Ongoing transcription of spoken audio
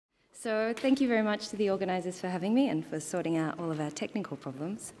So thank you very much to the organisers for having me and for sorting out all of our technical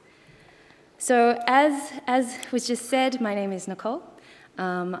problems. So as was just said, my name is Nicole.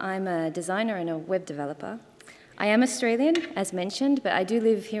 I'm a designer and a web developer. I am Australian, as mentioned, but I do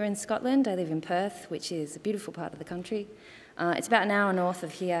live here in Scotland. I live in Perth, which is a beautiful part of the country. It's about an hour north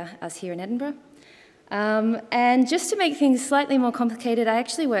of us here in Edinburgh. And just to make things slightly more complicated, I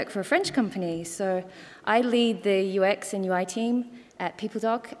actually work for a French company. So I lead the UX and UI team at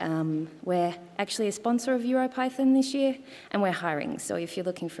PeopleDoc. We're actually a sponsor of EuroPython this year, and we're hiring. So if you're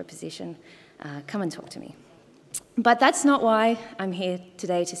looking for a position, come and talk to me. But that's not why I'm here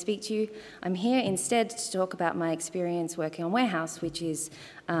today to speak to you. I'm here instead to talk about my experience working on Warehouse, which is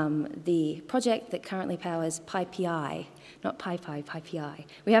the project that currently powers PyPI, not PyPI, PyPI.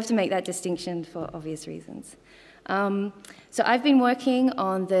 We have to make that distinction for obvious reasons. So I've been working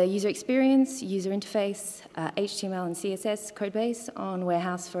on the user experience, user interface, HTML and CSS codebase on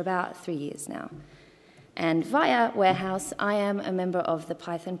Warehouse for about 3 years now. And via Warehouse, I am a member of the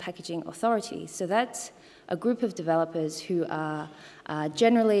Python Packaging Authority. So that's a group of developers who are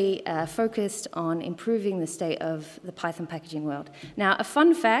generally focused on improving the state of the Python packaging world. Now, a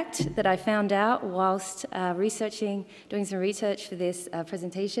fun fact that I found out whilst doing some research for this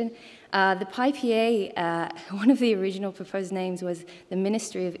presentation, the PyPI, one of the original proposed names was the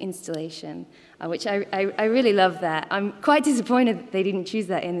Ministry of Installation, which I really love that. I'm quite disappointed that they didn't choose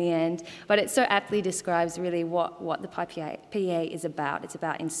that in the end, but it so aptly describes really what the PyPI is about. It's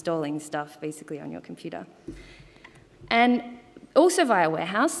about installing stuff basically on your computer. And also via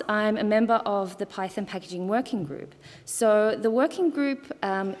Warehouse, I'm a member of the Python Packaging Working Group. So the working group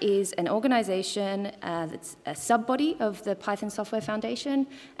is an organization that's a sub-body of the Python Software Foundation,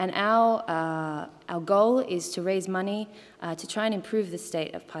 and our goal is to raise money to try and improve the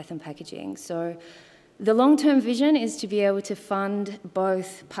state of Python packaging. So the long-term vision is to be able to fund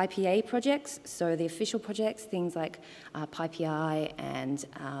both PyPI projects, so the official projects, things like PyPI and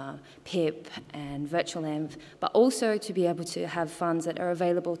pip and virtualenv, but also to be able to have funds that are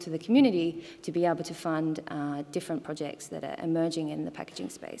available to the community to be able to fund different projects that are emerging in the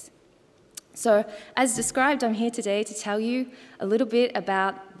packaging space. So, as described, I'm here today to tell you a little bit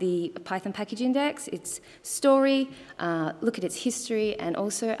about the Python Package Index, its story, look at its history, and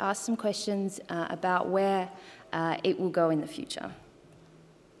also ask some questions about where it will go in the future.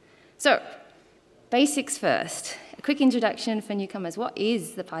 So, basics first. A quick introduction for newcomers. What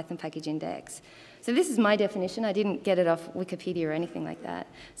is the Python Package Index? So this is my definition. I didn't get it off Wikipedia or anything like that.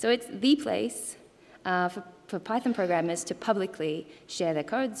 So it's the place for Python programmers to publicly share their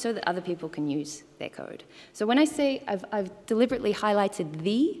code so that other people can use their code. So when I say I've deliberately highlighted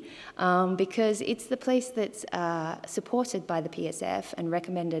the, because it's the place that's supported by the PSF and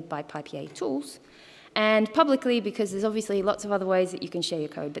recommended by PyPI tools, and publicly because there's obviously lots of other ways that you can share your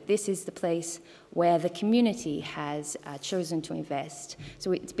code, but this is the place where the community has chosen to invest.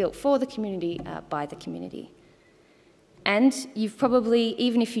 So it's built for the community, by the community. And you've probably,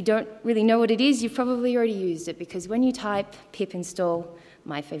 even if you don't really know what it is, you've probably already used it, because when you type pip install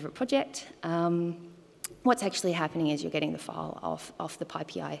my favorite project, what's actually happening is you're getting the file off the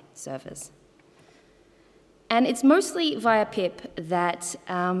PyPI servers. And it's mostly via pip that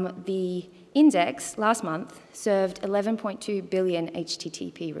the index last month served 11.2 billion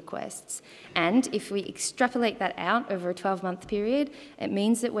HTTP requests. And if we extrapolate that out over a 12-month period, it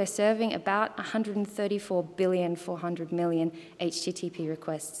means that we're serving about 134,400,000,000 HTTP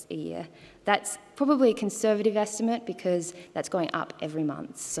requests a year. That's probably a conservative estimate because that's going up every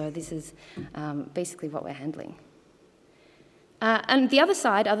month. So this is basically what we're handling. And the other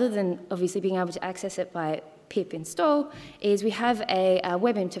side, other than obviously being able to access it by pip install, is we have a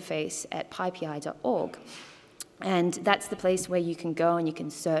web interface at pypi.org. And that's the place where you can go and you can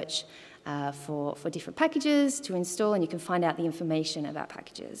search for different packages to install, and you can find out the information about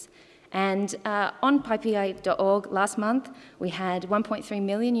packages. And on pypi.org last month, we had 1.3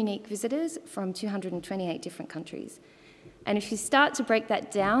 million unique visitors from 228 different countries. And if you start to break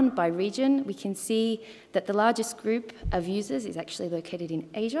that down by region, we can see that the largest group of users is actually located in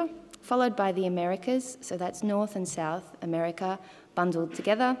Asia, followed by the Americas, so that's North and South America bundled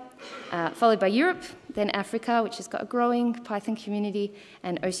together, followed by Europe, then Africa, which has got a growing Python community,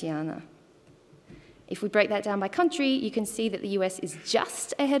 and Oceania. If we break that down by country, you can see that the US is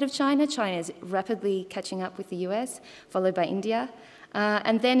just ahead of China. China is rapidly catching up with the US, followed by India.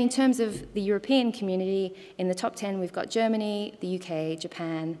 And then in terms of the European community, in the top 10, we've got Germany, the UK,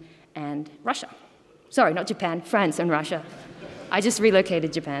 Japan, and Russia. Sorry, not Japan, France and Russia. I just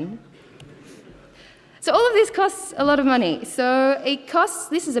relocated Japan. So all of this costs a lot of money. So it costs,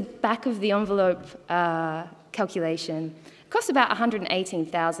 this is a back of the envelope calculation costs about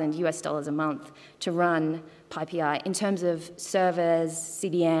 118,000 US dollars a month to run PyPI in terms of servers,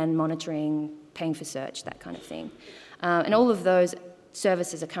 CDN, monitoring, paying for search, that kind of thing. And all of those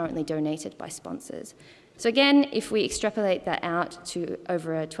services are currently donated by sponsors. So again, if we extrapolate that out to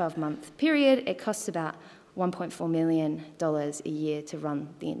over a 12-month period, it costs about $1.4 million a year to run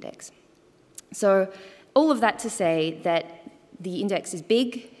the index. So all of that to say that the index is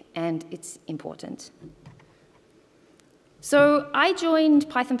big and it's important. So I joined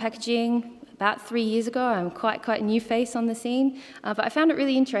Python packaging about 3 years ago. I'm quite a new face on the scene, but I found it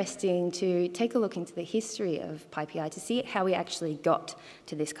really interesting to take a look into the history of PyPI to see how we actually got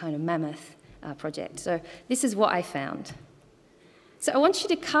to this kind of mammoth project. So this is what I found. So I want you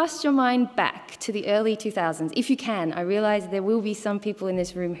to cast your mind back to the early 2000s, if you can. I realize there will be some people in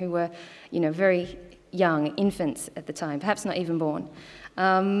this room who were, very young, infants at the time, perhaps not even born.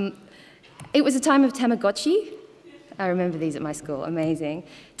 It was a time of Tamagotchi. I remember these at my school, amazing.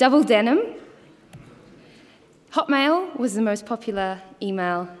 Double denim. Hotmail was the most popular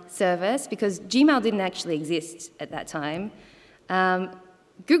email service because Gmail didn't actually exist at that time.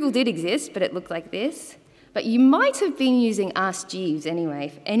 Google did exist, but it looked like this. But you might have been using Ask Jeeves anyway,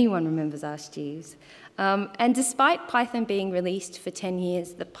 if anyone remembers Ask Jeeves. And despite Python being released for 10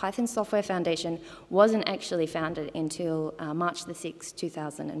 years, the Python Software Foundation wasn't actually founded until March the 6th,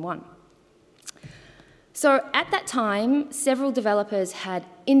 2001. So at that time, several developers had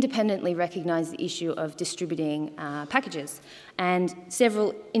independently recognized the issue of distributing packages, and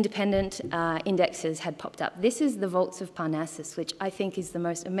several independent indexes had popped up. This is the Vaults of Parnassus, which I think is the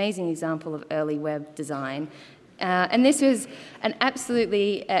most amazing example of early web design. And this was an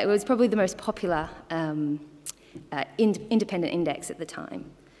absolutely, it was probably the most popular independent index at the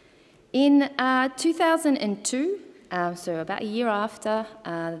time. In 2002, so about a year after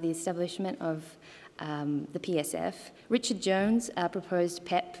the establishment of the PSF, Richard Jones proposed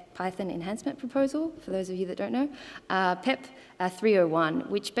PEP, Python Enhancement Proposal, for those of you that don't know, PEP 301,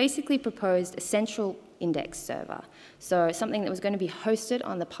 which basically proposed a central index server. So something that was going to be hosted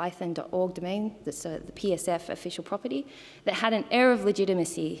on the python.org domain, the PSF official property, that had an air of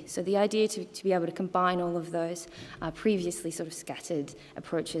legitimacy. So the idea to be able to combine all of those previously sort of scattered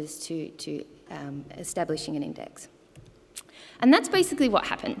approaches to establishing an index. And that's basically what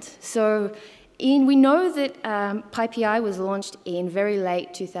happened. So we know that PyPI was launched in very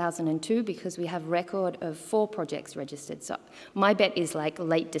late 2002 because we have record of 4 projects registered. So my bet is like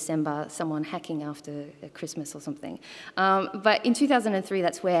late December, someone hacking after Christmas or something. But in 2003,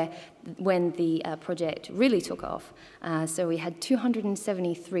 that's when the project really took off. So we had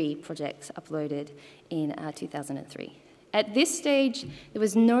 273 projects uploaded in 2003. At this stage, there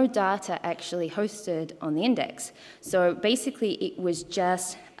was no data actually hosted on the index. So basically, it was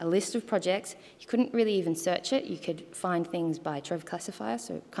just a list of projects. You couldn't really even search it. You could find things by Trove classifier,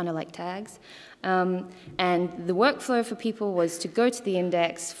 so kind of like tags. And the workflow for people was to go to the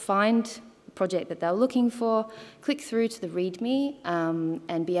index, find the project that they were looking for, click through to the README,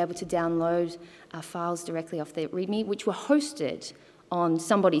 and be able to download files directly off the README, which were hosted on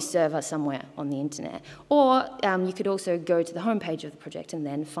somebody's server somewhere on the internet. Or you could also go to the homepage of the project and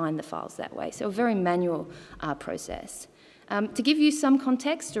then find the files that way. So a very manual process. To give you some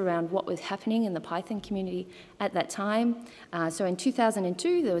context around what was happening in the Python community at that time, so in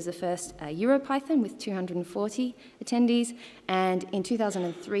 2002, there was the first EuroPython with 240 attendees, and in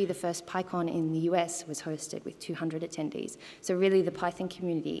 2003, the first PyCon in the US was hosted with 200 attendees. So really the Python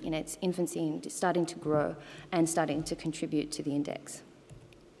community in its infancy and starting to grow and starting to contribute to the index.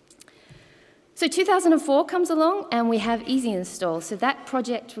 So 2004 comes along and we have Easy Install. So that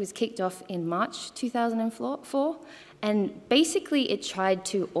project was kicked off in March 2004. And basically, it tried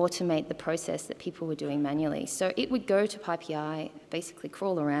to automate the process that people were doing manually. So it would go to PyPI, basically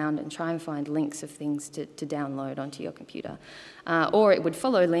crawl around and try and find links of things to download onto your computer. Or it would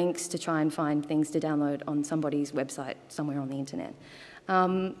follow links to try and find things to download on somebody's website somewhere on the internet.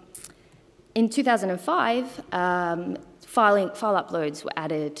 In 2005, file uploads were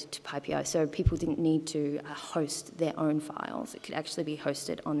added to PyPI, so people didn't need to host their own files. It could actually be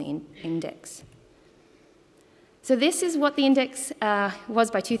hosted on the index. So this is what the index was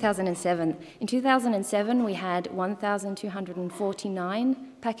by 2007. In 2007, we had 1,249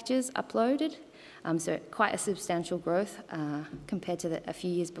 packages uploaded, so quite a substantial growth compared to a few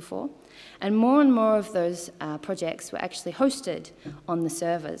years before. And more of those projects were actually hosted on the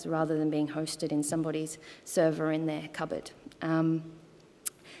servers rather than being hosted in somebody's server in their cupboard.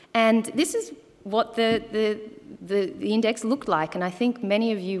 And this is what the index looked like, and I think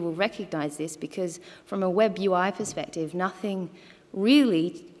many of you will recognize this because from a web UI perspective, nothing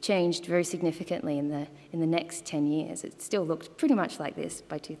really changed very significantly in the next 10 years. It still looked pretty much like this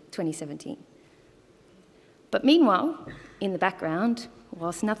by 2017. But meanwhile, in the background,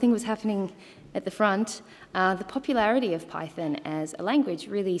 whilst nothing was happening at the front, the popularity of Python as a language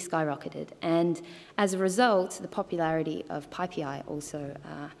really skyrocketed. And as a result, the popularity of PyPI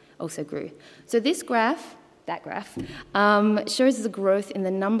also grew. So this graph, that graph, shows the growth in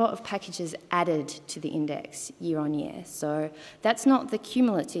the number of packages added to the index year on year. So that's not the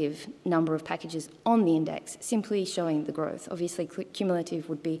cumulative number of packages on the index, simply showing the growth. Obviously, cumulative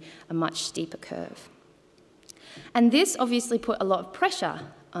would be a much steeper curve. And this obviously put a lot of pressure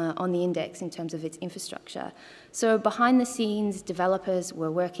on the index in terms of its infrastructure. So behind the scenes, developers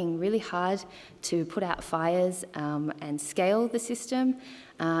were working really hard to put out fires and scale the system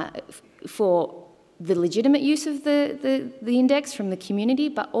for the legitimate use of the index from the community,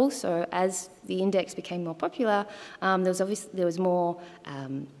 but also as the index became more popular, there was more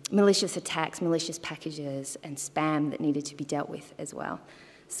malicious attacks, malicious packages, and spam that needed to be dealt with as well.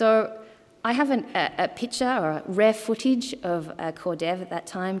 So I have a picture or rare footage of a core dev at that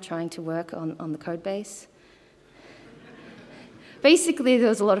time trying to work on the code base. Basically, there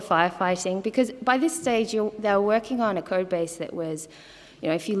was a lot of firefighting because by this stage, they were working on a code base that was,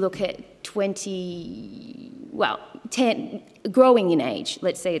 if you look at 10, growing in age,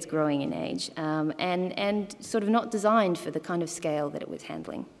 let's say it's growing in age, and sort of not designed for the kind of scale that it was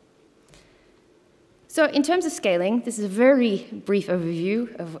handling. So in terms of scaling, this is a very brief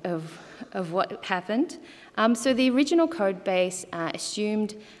overview of what happened. So the original code base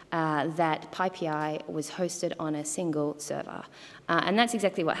assumed that PyPI was hosted on a single server. And that's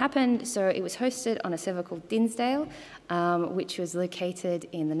exactly what happened. So it was hosted on a server called Dinsdale, which was located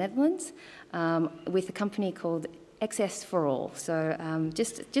in the Netherlands, with a company called XS for All, so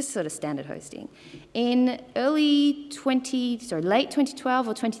just sort of standard hosting. In late 2012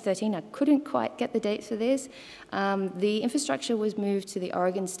 or 2013, I couldn't quite get the dates for this, the infrastructure was moved to the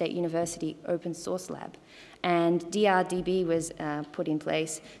Oregon State University Open Source Lab, and DRDB was put in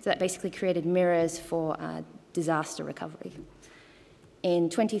place, so that basically created mirrors for disaster recovery.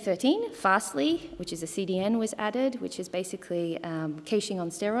 In 2013, Fastly, which is a CDN, was added, which is basically caching on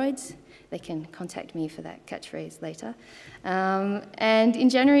steroids. They can contact me for that catchphrase later. And in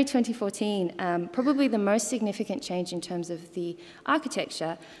January 2014, probably the most significant change in terms of the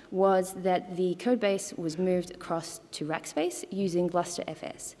architecture was that the codebase was moved across to Rackspace using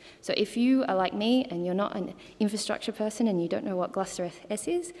GlusterFS. So if you are like me and you're not an infrastructure person and you don't know what GlusterFS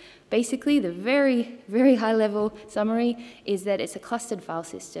is, basically the very, very high-level summary is that it's a clustered file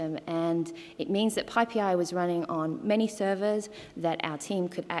system, and it means that PyPI was running on many servers that our team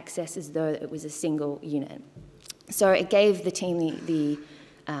could access as though it was a single unit. So it gave the team the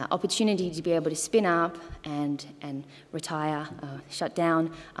opportunity to be able to spin up and retire, shut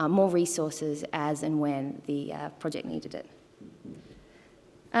down more resources as and when the project needed it.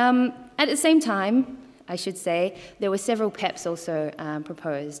 At the same time, I should say, there were several PEPs also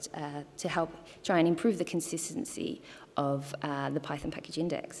proposed to help try and improve the consistency of the Python package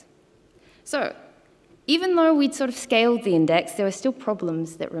index. So, even though we'd sort of scaled the index, there were still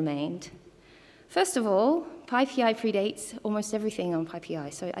problems that remained. First of all, PyPI predates almost everything on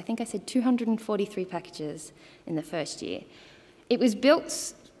PyPI. So I think I said 243 packages in the first year. It was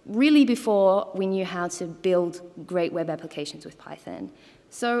built really before we knew how to build great web applications with Python.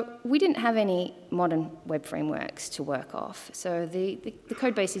 So we didn't have any modern web frameworks to work off. So the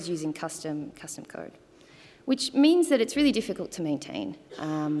code base is using custom code, which means that it's really difficult to maintain.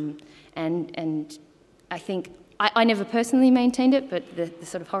 And I think I never personally maintained it, but the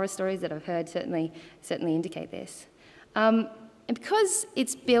sort of horror stories that I've heard certainly indicate this. And because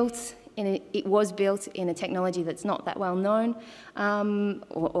it was built in a technology that's not that well known,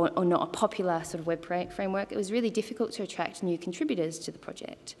 or not a popular sort of web framework, it was really difficult to attract new contributors to the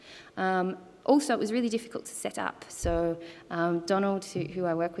project. Also, it was really difficult to set up. So Donald, who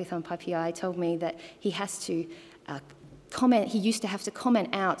I work with on PyPI, told me that he has to he used to have to comment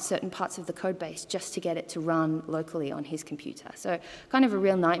out certain parts of the code base just to get it to run locally on his computer. So kind of a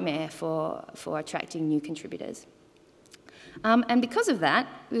real nightmare for attracting new contributors. And because of that,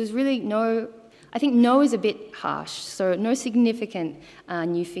 there was really I think no is a bit harsh, so no significant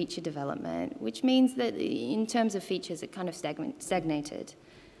new feature development, which means that in terms of features, it kind of stagnated.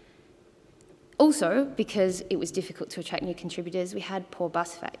 Also, because it was difficult to attract new contributors, we had poor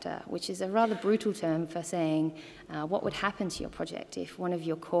bus factor, which is a rather brutal term for saying what would happen to your project if one of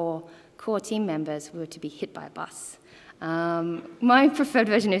your core team members were to be hit by a bus. My preferred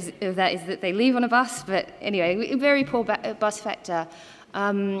version of that is that they leave on a bus, but anyway, very poor bus factor.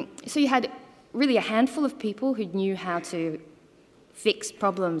 So you had really a handful of people who knew how to fix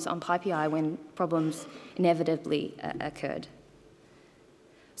problems on PyPI when problems inevitably occurred.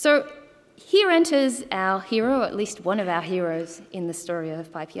 So here enters our hero, or at least one of our heroes in the story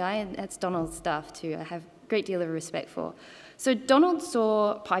of PyPI, and that's Donald Stuft, who I have a great deal of respect for. So Donald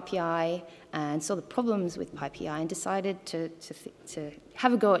saw PyPI and saw the problems with PyPI and decided to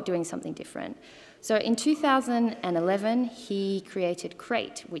have a go at doing something different. So in 2011, he created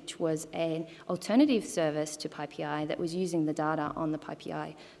Crate, which was an alternative service to PyPI that was using the data on the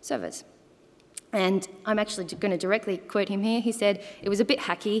PyPI servers. And I'm actually going to directly quote him here. He said, "It was a bit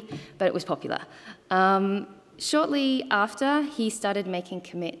hacky, but it was popular." Shortly after, he started making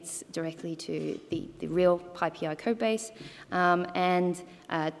commits directly to the real PyPI codebase.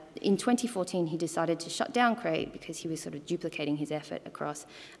 In 2014, he decided to shut down Crate because he was sort of duplicating his effort across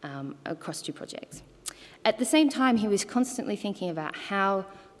 2 projects. At the same time, he was constantly thinking about how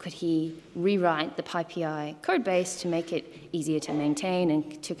could he rewrite the PyPI codebase to make it easier to maintain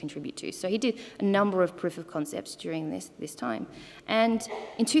and to contribute to. So he did a number of proof of concepts during this time. And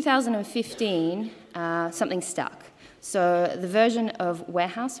in 2015, something stuck. So the version of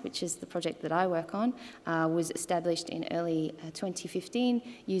Warehouse, which is the project that I work on, was established in early 2015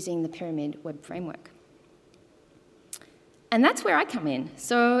 using the Pyramid Web Framework. And that's where I come in.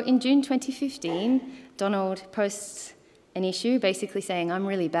 So in June 2015, Donald posts an issue basically saying, "I'm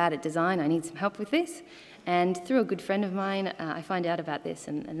really bad at design, I need some help with this." And through a good friend of mine, I find out about this,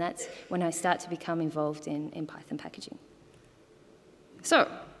 and that's when I start to become involved in Python packaging. So,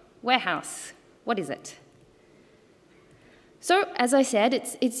 Warehouse, what is it? So, as I said,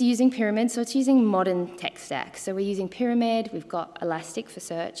 it's using Pyramid, so it's using modern tech stack. So we're using Pyramid, we've got Elastic for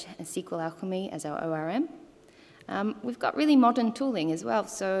search, and SQL Alchemy as our ORM. We've got really modern tooling as well,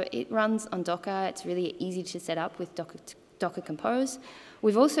 so it runs on Docker. It's really easy to set up with Docker Compose.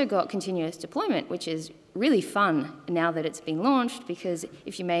 We've also got continuous deployment, which is really fun now that it's been launched, because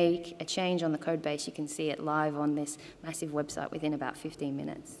if you make a change on the code base, you can see it live on this massive website within about 15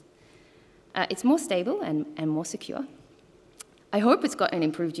 minutes. It's more stable and more secure. I hope it's got an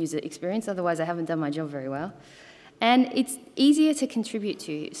improved user experience, otherwise I haven't done my job very well. And it's easier to contribute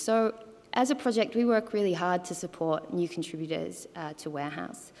to. So as a project, we work really hard to support new contributors to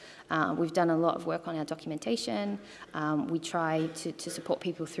Warehouse. We've done a lot of work on our documentation. We try to support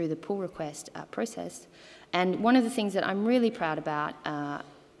people through the pull request process. And one of the things that I'm really proud about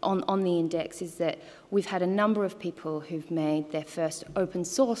on the index is that we've had a number of people who've made their first open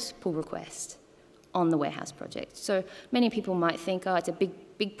source pull request on the Warehouse project. So many people might think, oh, it's a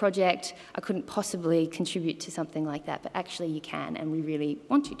big project, I couldn't possibly contribute to something like that, but actually you can, and we really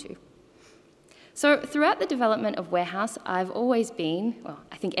want you to. So throughout the development of Warehouse, I've always been, well,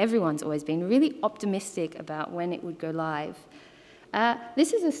 I think everyone's always been, really optimistic about when it would go live.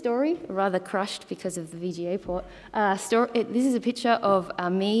 This is a story, rather crushed because of the VGA port. This is a picture of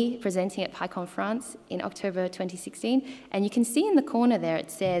me presenting at PyCon France in October 2016, and you can see in the corner there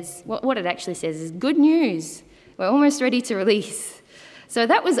it says, what it actually says is, "Good news, we're almost ready to release." So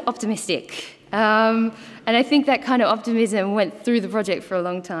that was optimistic, and I think that kind of optimism went through the project for a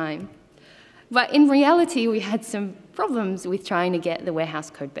long time. But in reality, we had some problems with trying to get the Warehouse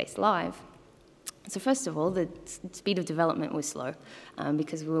code base live. So first of all, the speed of development was slow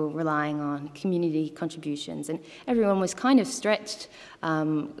because we were relying on community contributions, and everyone was kind of stretched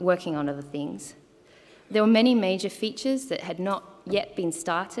working on other things. There were many major features that had not yet been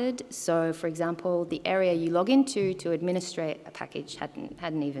started. So for example, the area you log into to administrate a package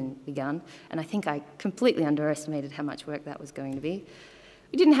hadn't even begun, and I think I completely underestimated how much work that was going to be.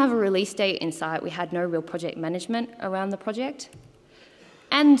 We didn't have a release date in sight. We had no real project management around the project.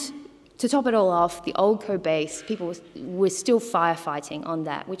 And to top it all off, the old code base, people were still firefighting on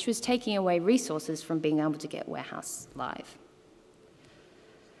that, which was taking away resources from being able to get Warehouse live.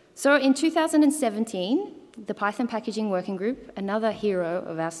 So in 2017, the Python Packaging Working Group, another hero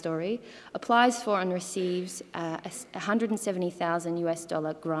of our story, applies for and receives a $170,000 US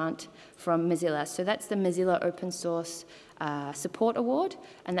grant from Mozilla. So that's the Mozilla Open Source Support Award,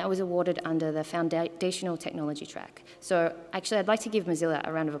 and that was awarded under the Foundational Technology track. So actually, I'd like to give Mozilla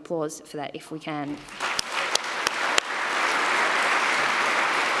a round of applause for that, if we can.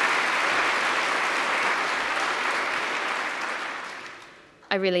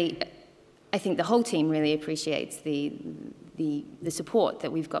 I think the whole team really appreciates the support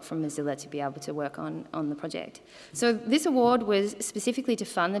that we've got from Mozilla to be able to work on the project. So this award was specifically to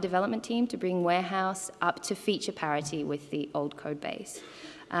fund the development team to bring Warehouse up to feature parity with the old code base,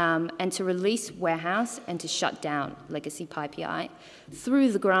 and to release Warehouse and to shut down legacy PyPI.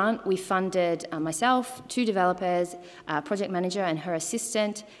 Through the grant, we funded myself, 2 developers, a project manager and her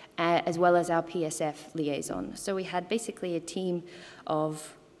assistant, as well as our PSF liaison. So we had basically a team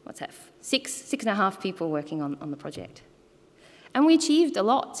of, what's that, six and a half people working on the project. And we achieved a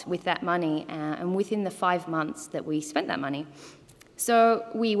lot with that money, and within the 5 months that we spent that money. So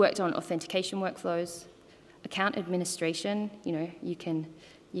we worked on authentication workflows, account administration, you can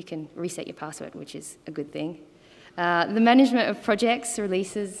reset your password, which is a good thing. The management of projects,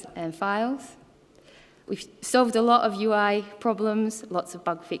 releases, and files. We've solved a lot of UI problems, lots of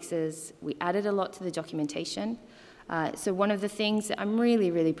bug fixes. We added a lot to the documentation. So one of the things that I'm really,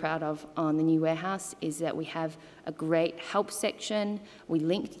 really proud of on the new Warehouse is that we have a great help section. We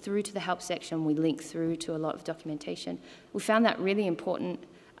linked through to the help section. We linked through to a lot of documentation. We found that really important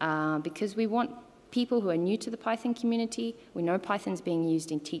because we want people who are new to the Python community, we know Python's being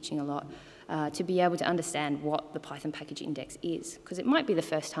used in teaching a lot, to be able to understand what the Python package index is, because it might be the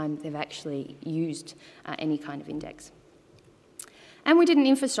first time they've actually used any kind of index. And we did an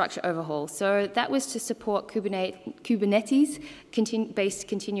infrastructure overhaul, so that was to support Kubernetes-based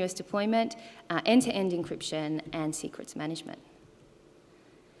continuous deployment, end-to-end encryption, and secrets management.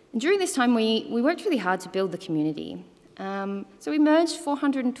 And during this time, we worked really hard to build the community. So we merged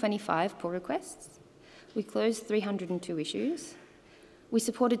 425 pull requests. We closed 302 issues. We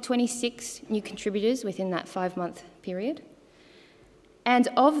supported 26 new contributors within that 5-month period. And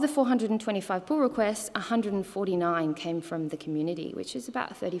of the 425 pull requests, 149 came from the community, which is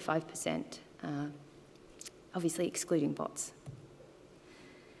about 35%, obviously excluding bots.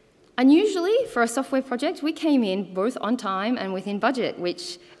 Unusually, for a software project, we came in both on time and within budget,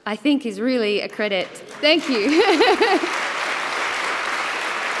 which I think is really a credit. Thank you.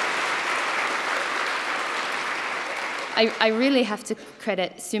 I really have to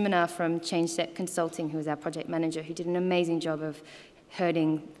credit Sumana from ChangeSet Consulting, who was our project manager, who did an amazing job of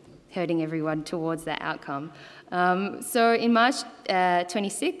herding everyone towards that outcome. So in March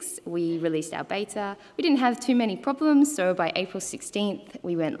 26, we released our beta. We didn't have too many problems, so by April 16th,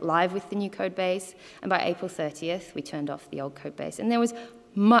 we went live with the new code base, and by April 30th, we turned off the old code base. And there was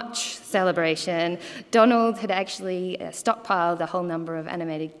much celebration. Donald had actually stockpiled a whole number of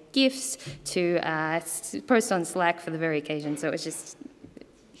animated GIFs to post on Slack for the very occasion, so it was just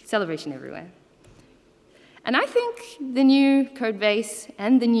celebration everywhere. And I think the new code base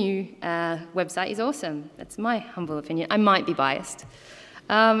and the new website is awesome. That's my humble opinion. I might be biased.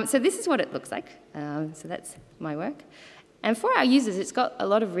 So this is what it looks like. So that's my work. And for our users, it's got a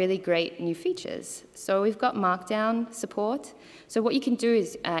lot of really great new features. So we've got Markdown support. So what you can do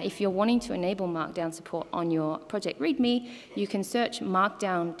is, if you're wanting to enable Markdown support on your project README, you can search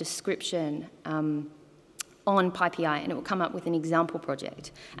Markdown description on PyPI, and it will come up with an example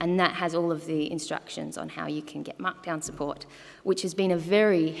project. And that has all of the instructions on how you can get Markdown support, which has been a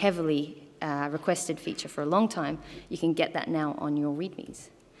very heavily requested feature for a long time. You can get that now on your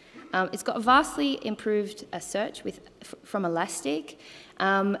READMEs. It's got a vastly improved search from Elastic.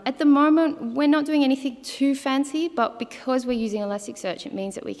 At the moment, we're not doing anything too fancy, but because we're using Elasticsearch, it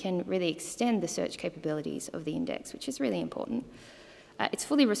means that we can really extend the search capabilities of the index, which is really important. It's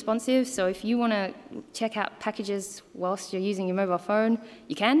fully responsive, so if you want to check out packages whilst you're using your mobile phone,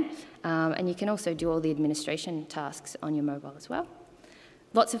 you can. And you can also do all the administration tasks on your mobile as well.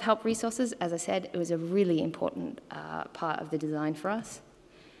 Lots of help resources. As I said, it was a really important part of the design for us.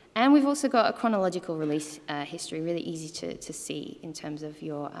 And we've also got a chronological release history, really easy to see in terms of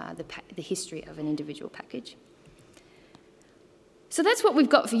the history of an individual package. So that's what we've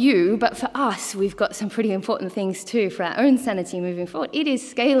got for you, but for us, we've got some pretty important things too for our own sanity moving forward. It is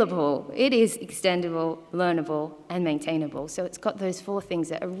scalable, it is extendable, learnable, and maintainable. So it's got those 4 things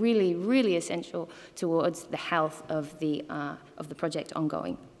that are really, really essential towards the health of the project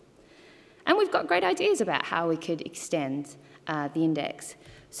ongoing. And we've got great ideas about how we could extend the index.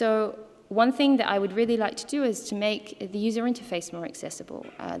 So one thing that I would really like to do is to make the user interface more accessible.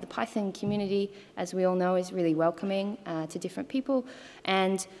 The Python community, as we all know, is really welcoming to different people.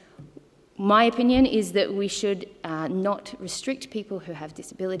 And my opinion is that we should not restrict people who have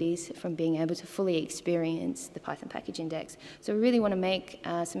disabilities from being able to fully experience the Python package index. So we really want to make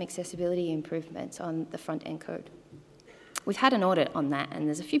some accessibility improvements on the front-end code. We've had an audit on that, and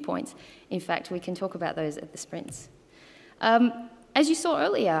there's a few points. In fact, we can talk about those at the sprints. As you saw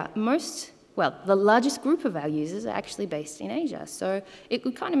earlier, most well, the largest group of our users are actually based in Asia. So it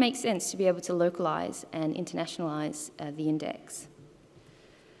would kind of make sense to be able to localize and internationalize the index.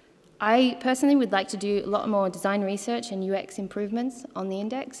 I personally would like to do a lot more design research and UX improvements on the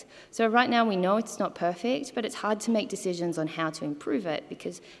index. So right now we know it's not perfect, but it's hard to make decisions on how to improve it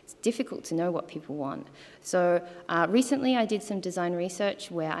because it's difficult to know what people want. So recently I did some design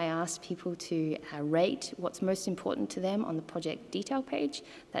research where I asked people to rate what's most important to them on the project detail page.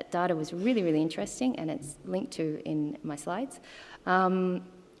 That data was really, really interesting, and it's linked to in my slides.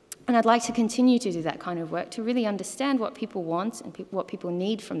 And I'd like to continue to do that kind of work to really understand what people want and what people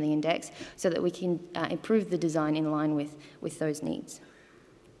need from the index so that we can improve the design in line with those needs.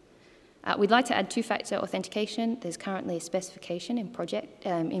 We'd like to add two-factor authentication. There's currently a specification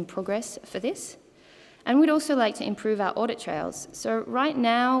in progress for this. And we'd also like to improve our audit trails. So right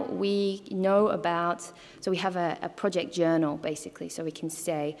now we know about, so we have a project journal basically, so we can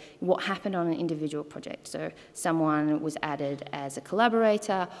say what happened on an individual project. So someone was added as a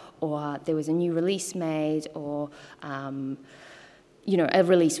collaborator, or there was a new release made, or a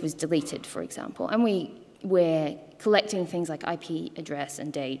release was deleted, for example. And we're collecting things like IP address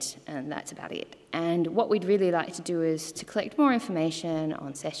and date, and that's about it. And what we'd really like to do is to collect more information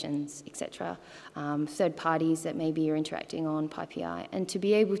on sessions, etc., third parties that maybe you're interacting on PyPI, and to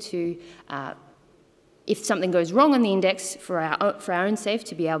be able to, if something goes wrong on the index for our own sake,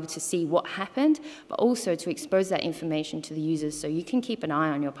 to be able to see what happened, but also to expose that information to the users so you can keep an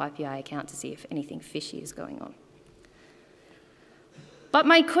eye on your PyPI account to see if anything fishy is going on. But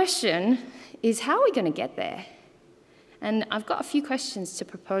my question is, how are we going to get there? And I've got a few questions to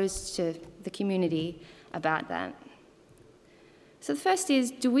propose to the community about that. So the first is,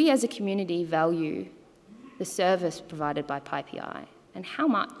 do we as a community value the service provided by PyPI, and how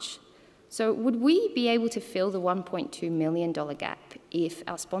much? So would we be able to fill the $1.2 million gap if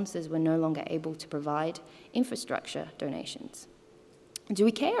our sponsors were no longer able to provide infrastructure donations? Do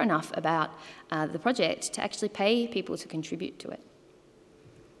we care enough about the project to actually pay people to contribute to it?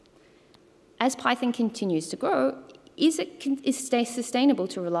 As Python continues to grow, is it sustainable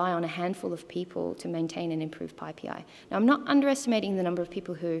to rely on a handful of people to maintain and improve PyPI? Now, I'm not underestimating the number of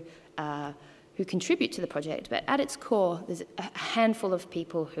people who contribute to the project, but at its core, there's a handful of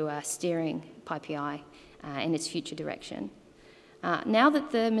people who are steering PyPI in its future direction. Now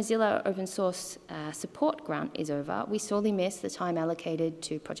that the Mozilla Open Source Support Grant is over, we sorely miss the time allocated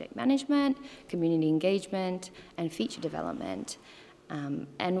to project management, community engagement, and feature development.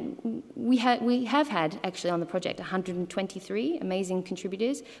 And we have had, actually, on the project, 123 amazing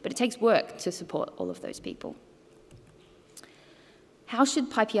contributors, but it takes work to support all of those people. How should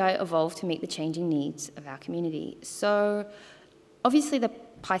PyPI evolve to meet the changing needs of our community? So, obviously, the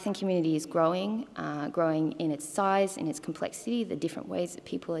Python community is growing in its size, in its complexity, the different ways that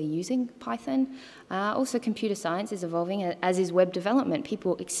people are using Python. Also, computer science is evolving, as is web development.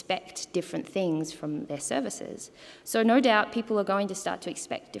 People expect different things from their services. So no doubt people are going to start to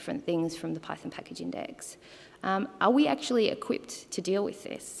expect different things from the Python package index. Are we actually equipped to deal with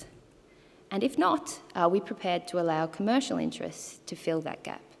this? And if not, are we prepared to allow commercial interests to fill that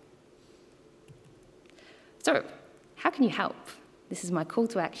gap? So, how can you help? This is my call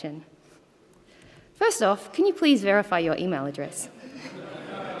to action. First off, can you please verify your email address?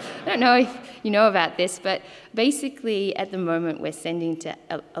 I don't know if you know about this, but basically at the moment we're sending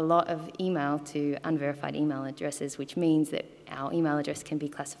a lot of email to unverified email addresses, which means that our email address can be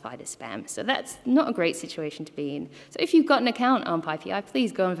classified as spam. So that's not a great situation to be in. So if you've got an account on PyPI,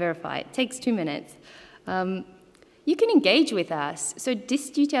 please go and verify. It takes 2 minutes. You can engage with us. So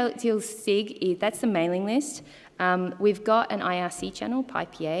DisDetailsSig, that's the mailing list. We've got an IRC channel,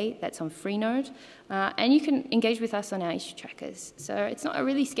 PyPA, that's on Freenode, and you can engage with us on our issue trackers. So it's not a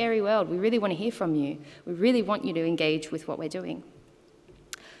really scary world. We really want to hear from you. We really want you to engage with what we're doing.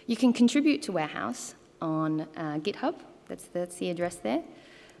 You can contribute to Warehouse on GitHub. That's the address there.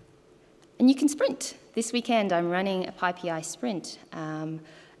 And you can sprint. This weekend I'm running a PyPI sprint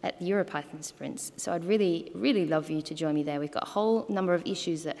at the EuroPython sprints. So I'd really, really love you to join me there. We've got a whole number of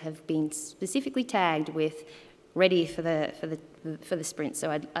issues that have been specifically tagged with ready for the sprint, so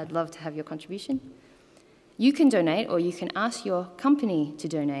I'd love to have your contribution. You can donate, or you can ask your company to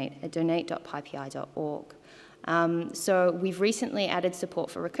donate at donate.pypi.org. So we've recently added support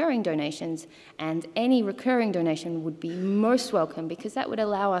for recurring donations, and any recurring donation would be most welcome because that would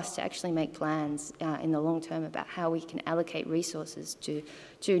allow us to actually make plans in the long term about how we can allocate resources to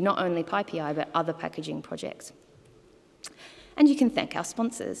not only PyPI but other packaging projects. And you can thank our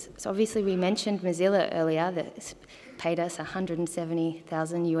sponsors. So obviously we mentioned Mozilla earlier, the paid us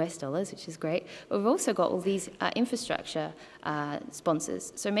 $170,000 US, which is great. But we've also got all these infrastructure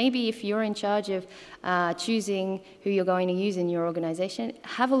sponsors. So maybe if you're in charge of choosing who you're going to use in your organization,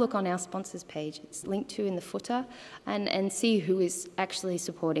 have a look on our sponsors page. It's linked to in the footer, and see who is actually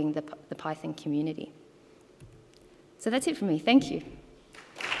supporting the Python community. So that's it from me. Thank you.